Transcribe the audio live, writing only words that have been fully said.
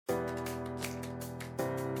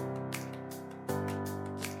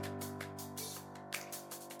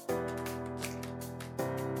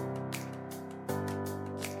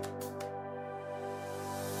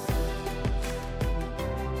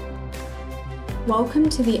Welcome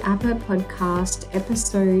to the APA podcast,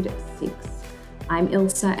 episode 6. I'm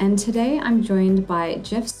Ilsa, and today I'm joined by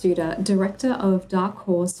Jeff Suter, Director of Dark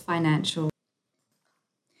Horse Financial.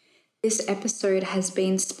 This episode has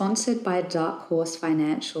been sponsored by Dark Horse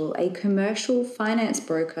Financial, a commercial finance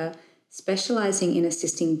broker specializing in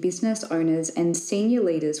assisting business owners and senior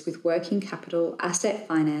leaders with working capital, asset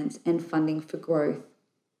finance, and funding for growth.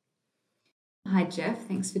 Hi, Jeff.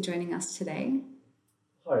 Thanks for joining us today.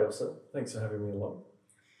 Hi, Elsa. Thanks for having me along.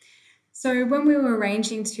 So when we were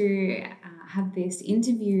arranging to have this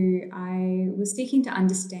interview, I was seeking to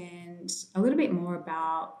understand a little bit more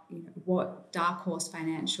about what Dark Horse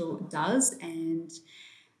Financial does and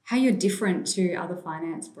how you're different to other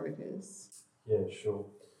finance brokers. Yeah, sure.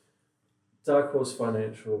 Dark Horse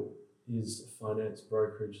Financial is a finance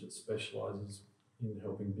brokerage that specialises in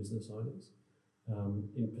helping business owners.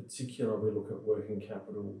 In particular, we look at working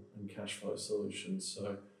capital and cash flow solutions.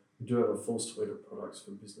 So we do have a full suite of products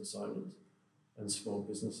for business owners and small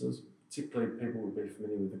businesses. Particularly, people would be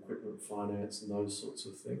familiar with equipment finance and those sorts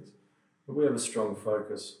of things. But we have a strong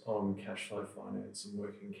focus on cash flow finance and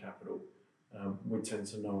working capital. We tend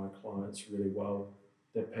to know our clients really well,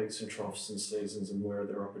 their peaks and troughs and seasons, and where are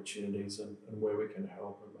their opportunities and where we can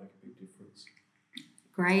help and make a big difference.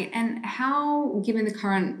 Great. And how, given the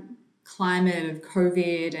current climate of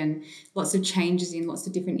COVID and lots of changes in lots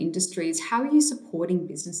of different industries, how are you supporting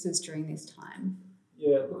businesses during this time?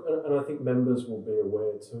 Yeah, look, and I think members will be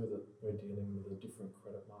aware too that we're dealing with a different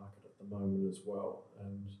credit market at the moment as well,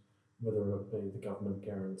 and whether it be the government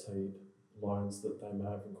guaranteed loans that they may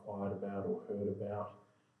have inquired about or heard about,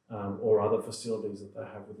 or other facilities that they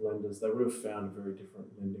have with lenders, they would have found a very different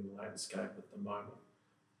lending landscape at the moment.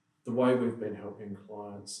 The way we've been helping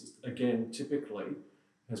clients is, again, typically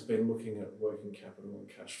has been looking at working capital and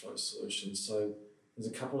cash flow solutions. So there's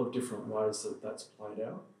a couple of different ways that that's played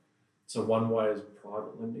out. So one way is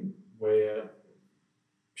private lending, where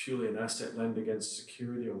purely an asset lend against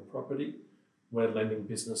security or property, we're lending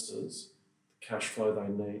businesses the cash flow they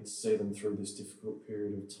need to see them through this difficult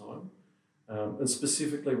period of time. And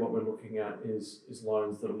specifically what we're looking at is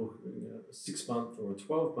loans that are looking at a 6-month or a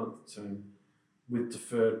 12-month term with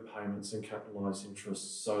deferred payments and capitalised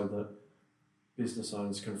interest, so that business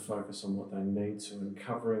owners can focus on what they need to and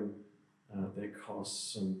covering their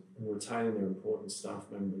costs and retaining their important staff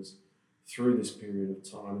members through this period of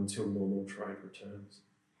time until normal trade returns.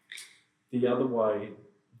 The other way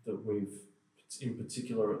that we've, in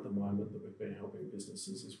particular at the moment, that we've been helping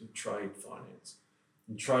businesses is with trade finance.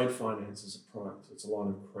 And trade finance is a product, it's a line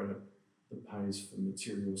of credit that pays for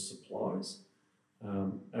material supplies,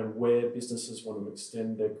 and where businesses want to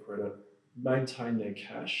extend their credit, maintain their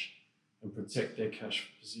cash and protect their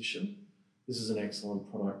cash position. This is an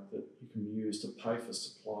excellent product that you can use to pay for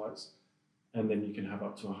supplies, and then you can have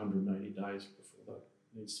up to 180 days before that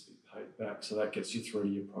needs to be paid back. So that gets you through to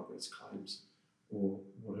your progress claims or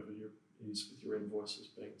whatever it is with your invoices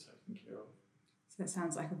being taken care of. So that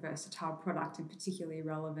sounds like a versatile product and particularly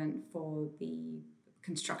relevant for the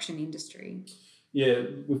construction industry. Yeah,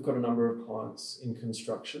 we've got a number of clients in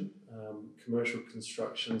construction, commercial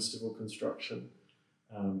construction, civil construction,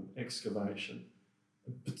 excavation,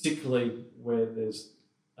 particularly where there's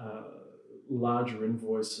larger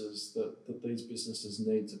invoices that these businesses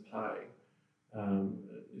need to pay.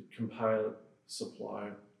 It can pay a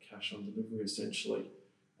supplier cash on delivery essentially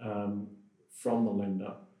from the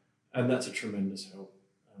lender, and that's a tremendous help.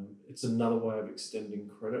 It's another way of extending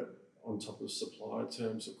credit on top of supplier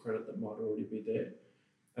terms of credit that might already be there.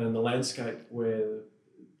 And in the landscape where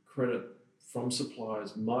credit from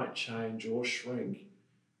suppliers might change or shrink,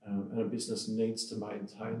 and a business needs to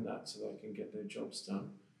maintain that so they can get their jobs done,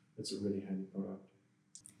 it's a really handy product.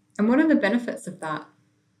 And what are the benefits of that?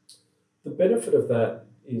 The benefit of that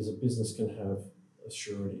is a business can have a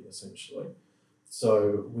surety essentially.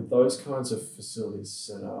 So with those kinds of facilities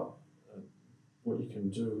set up, what you can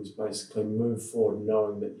do is basically move forward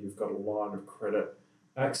knowing that you've got a line of credit,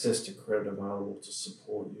 access to credit available to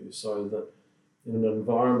support you, so that in an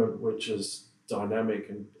environment which is dynamic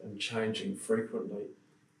and changing frequently,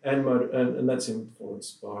 and that's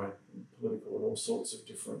influenced by political and all sorts of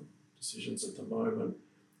different decisions at the moment,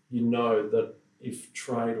 you know that if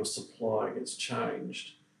trade or supply gets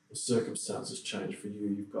changed or circumstances change for you,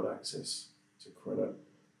 you've got access to credit.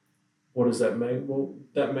 What does that mean? Well,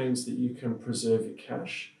 that means that you can preserve your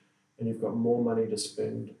cash and you've got more money to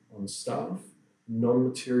spend on staff,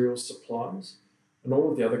 non-material supplies, and all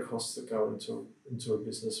of the other costs that go into a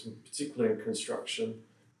business, particularly in construction.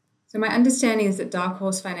 So my understanding is that Dark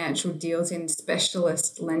Horse Financial deals in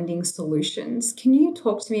specialist lending solutions. Can you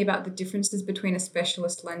talk to me about the differences between a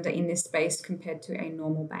specialist lender in this space compared to a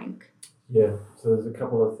normal bank? Yeah, so there's a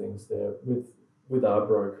couple of things there. With our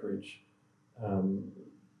brokerage, um,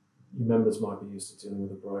 your members might be used to dealing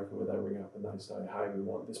with a broker where they ring up and they say, hey, we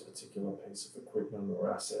want this particular piece of equipment or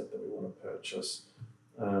asset that we want to purchase.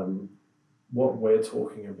 Um, what we're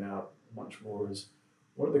talking about much more is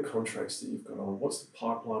what are the contracts that you've got on? What's the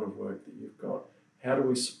pipeline of work that you've got? How do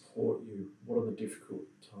we support you? What are the difficult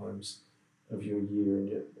times of your year and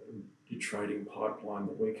your trading pipeline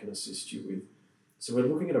that we can assist you with? So we're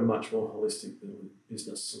looking at a much more holistic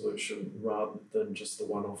business solution rather than just the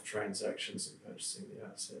one-off transactions and purchasing the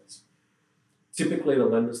assets. Typically, the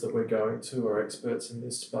lenders that we're going to are experts in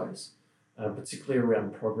this space, particularly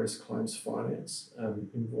around progress claims finance,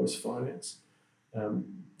 invoice finance.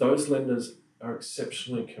 Those lenders are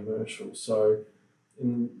exceptionally commercial. So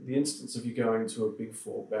in the instance of you going to a big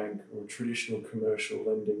four bank or traditional commercial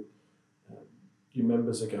lending, um, your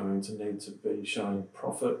members are going to need to be showing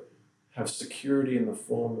profit, have security in the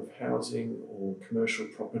form of housing or commercial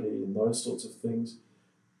property and those sorts of things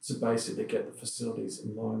to basically get the facilities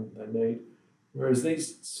in line they need. Whereas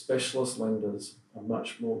these specialist lenders are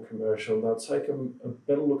much more commercial. They'll take a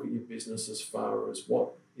better look at your business as far as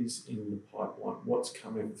what is in the pipeline, what's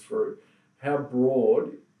coming through, how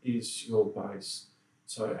broad is your base.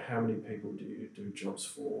 So how many people do you do jobs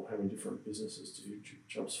for? How many different businesses do you do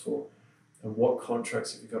jobs for? And what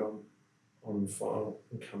contracts have you got on file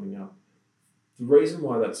and coming up? The reason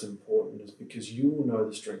why that's important is because you will know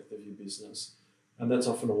the strength of your business, and that's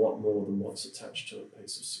often a lot more than what's attached to a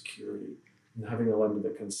piece of security. And having a lender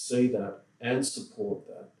that can see that and support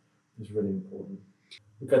that is really important.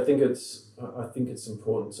 Look, I think it's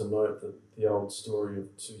important to note that the old story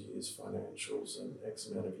of 2 years financials and X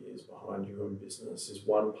amount of years behind your own business is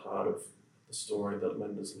one part of the story that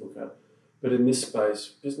lenders look at. But in this space,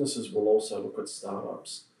 businesses will also look at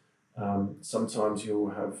startups. Sometimes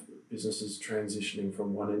you'll have businesses transitioning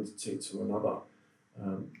from one entity to another.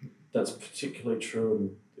 Um, that's particularly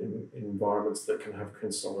true in environments that can have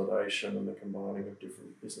consolidation and the combining of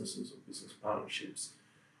different businesses or business partnerships.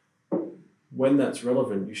 When that's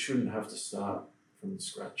relevant, you shouldn't have to start from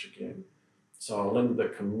scratch again. So a lender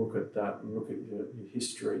that can look at that and look at your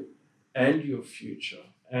history and your future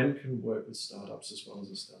and can work with startups as well as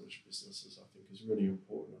established businesses, I think is really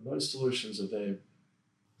important. And those solutions are there.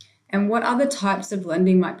 And what other types of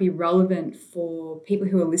lending might be relevant for people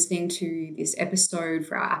who are listening to this episode,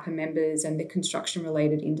 for our APA members and the construction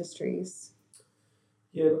related industries?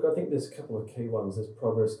 Yeah, look, I think there's a couple of key ones. There's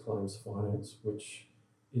progress claims finance, which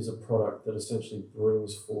is a product that essentially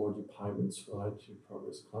brings forward your payments related to your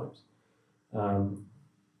progress claims. Um,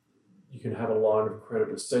 you can have a line of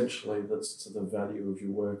credit essentially that's to the value of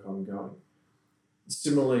your work ongoing.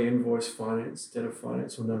 Similarly, invoice finance, debtor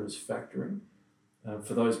finance, or known as factoring,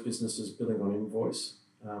 for those businesses billing on invoice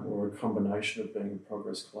or a combination of being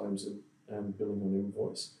progress claims and billing on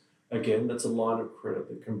invoice. Again, that's a line of credit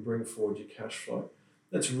that can bring forward your cash flow.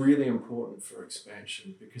 That's really important for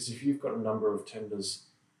expansion because if you've got a number of tenders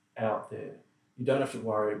out there, you don't have to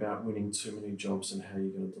worry about winning too many jobs and how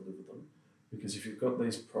you're going to deliver them. Because if you've got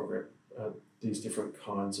these different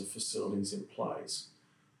kinds of facilities in place,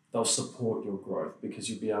 they'll support your growth because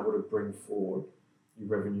you'll be able to bring forward your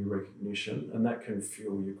revenue recognition and that can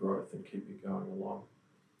fuel your growth and keep you going along.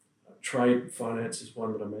 Trade finance is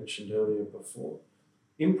one that I mentioned earlier before.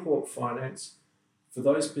 Import finance, for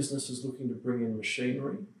those businesses looking to bring in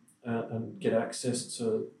machinery and get access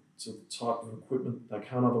to the type of equipment they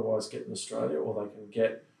can't otherwise get in Australia or they can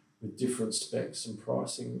get with different specs and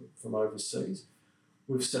pricing from overseas.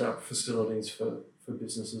 We've set up facilities for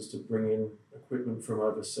businesses to bring in equipment from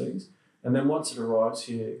overseas. And then once it arrives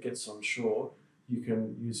here, it gets on shore, you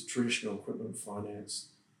can use traditional equipment finance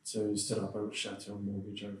to set up a chattel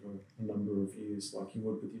mortgage over a number of years like you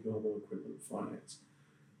would with your normal equipment finance.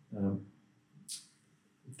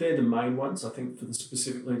 They're the main ones, I think,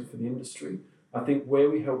 specifically for the industry. I think where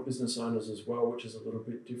we help business owners as well, which is a little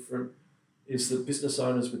bit different, is that business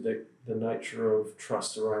owners with the nature of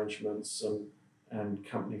trust arrangements and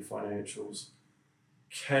company financials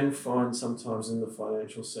can find sometimes in the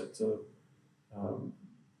financial sector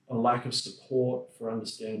a lack of support for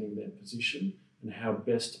understanding their position and how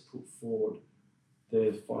best to put forward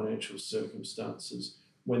their financial circumstances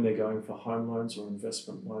when they're going for home loans or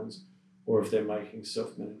investment loans, or if they're making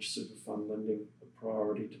self-managed super fund lending a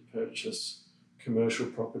priority to purchase commercial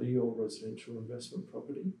property or residential investment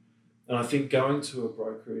property. And I think going to a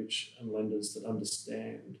brokerage and lenders that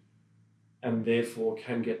understand and therefore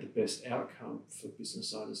can get the best outcome for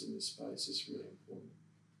business owners in this space is really important.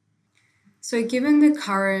 So given the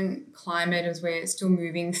current climate as we're still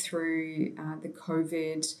moving through the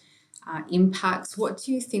COVID impacts, what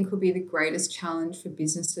do you think will be the greatest challenge for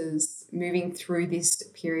businesses moving through this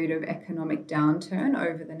period of economic downturn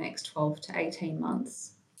over the next 12 to 18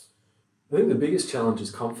 months? I think the biggest challenge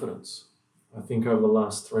is confidence. I think over the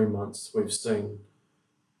last 3 months, we've seen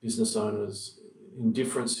business owners in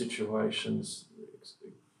different situations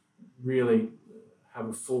really have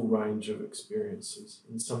a full range of experiences,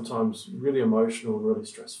 and sometimes really emotional and really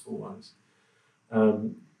stressful ones.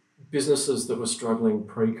 Businesses that were struggling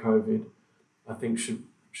pre-COVID, I think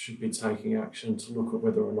should be taking action to look at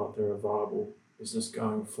whether or not they're a viable business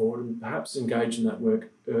going forward, and perhaps engage in that work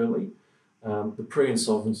early. The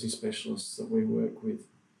pre-insolvency specialists that we work with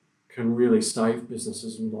can really save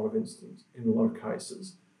businesses in a lot of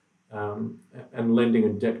cases, and lending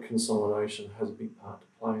and debt consolidation has a big part to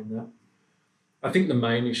play in that. I think the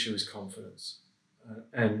main issue is confidence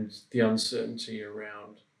and the uncertainty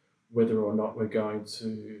around whether or not we're going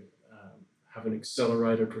to have an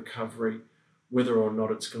accelerated recovery, whether or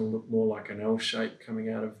not it's going to look more like an L shape coming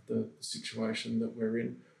out of the situation that we're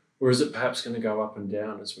in, or is it perhaps going to go up and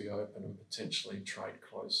down as we open and potentially trade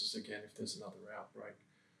closes again if there's another outbreak.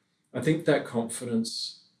 I think that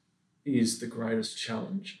confidence is the greatest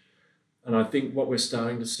challenge. And I think what we're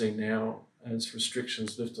starting to see now as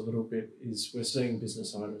restrictions lift a little bit is we're seeing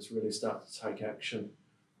business owners really start to take action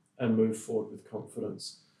and move forward with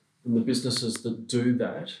confidence. And the businesses that do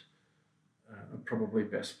that are probably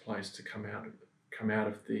best placed to come out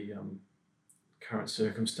of the current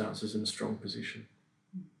circumstances in a strong position.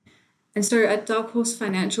 And so at Dark Horse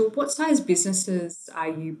Financial, what size businesses are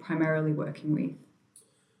you primarily working with?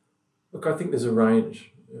 Look, I think there's a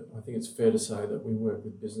range. I think it's fair to say that we work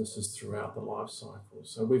with businesses throughout the life cycle.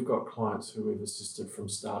 So we've got clients who we've assisted from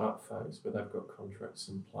startup phase where they've got contracts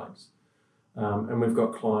in place. And we've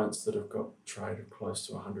got clients that have got trade of close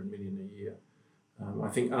to 100 million a year. I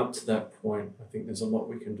think up to that point, I think there's a lot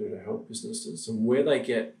we can do to help businesses. And where they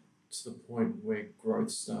get to the point where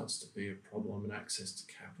growth starts to be a problem and access to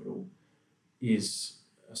capital is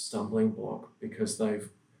a stumbling block because the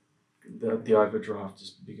overdraft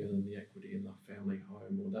is bigger than the equity in the family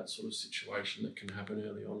home, or that sort of situation that can happen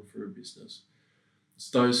early on for a business.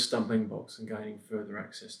 It's those stumbling blocks and gaining further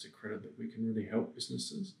access to credit that we can really help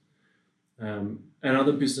businesses. And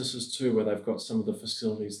other businesses too, where they've got some of the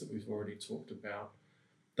facilities that we've already talked about.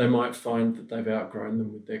 They might find that they've outgrown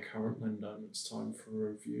them with their current lender and it's time for a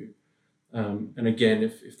review. And again,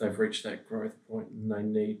 if they've reached that growth point and they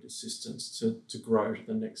need assistance to grow to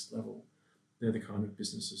the next level, they're the kind of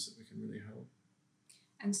businesses that we can really help.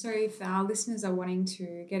 And so if our listeners are wanting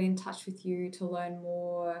to get in touch with you to learn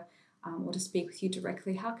more or to speak with you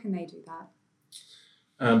directly, how can they do that?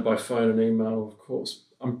 By phone and email, of course.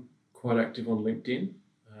 I'm quite active on LinkedIn.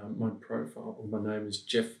 My profile, or my name is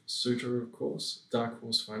Jeff Suter, of course, Dark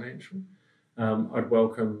Horse Financial. I'd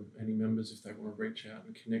welcome any members if they want to reach out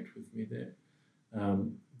and connect with me there.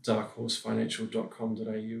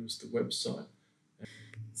 darkhorsefinancial.com.au is the website.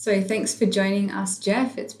 So thanks for joining us,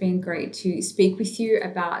 Jeff. It's been great to speak with you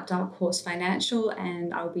about Dark Horse Financial,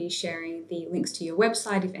 and I'll be sharing the links to your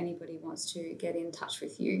website if anybody wants to get in touch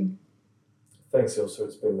with you. Thanks, Ilsa.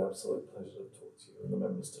 It's been an absolute pleasure to talk to you and the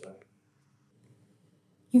members today.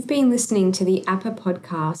 You've been listening to the APA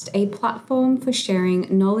Podcast, a platform for sharing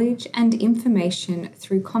knowledge and information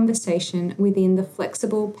through conversation within the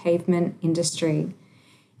flexible pavement industry.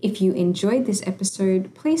 If you enjoyed this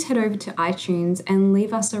episode, please head over to iTunes and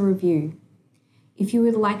leave us a review. If you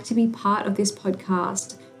would like to be part of this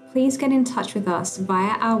podcast, please get in touch with us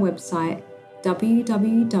via our website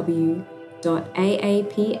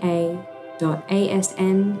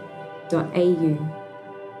www.aapa.asn.au.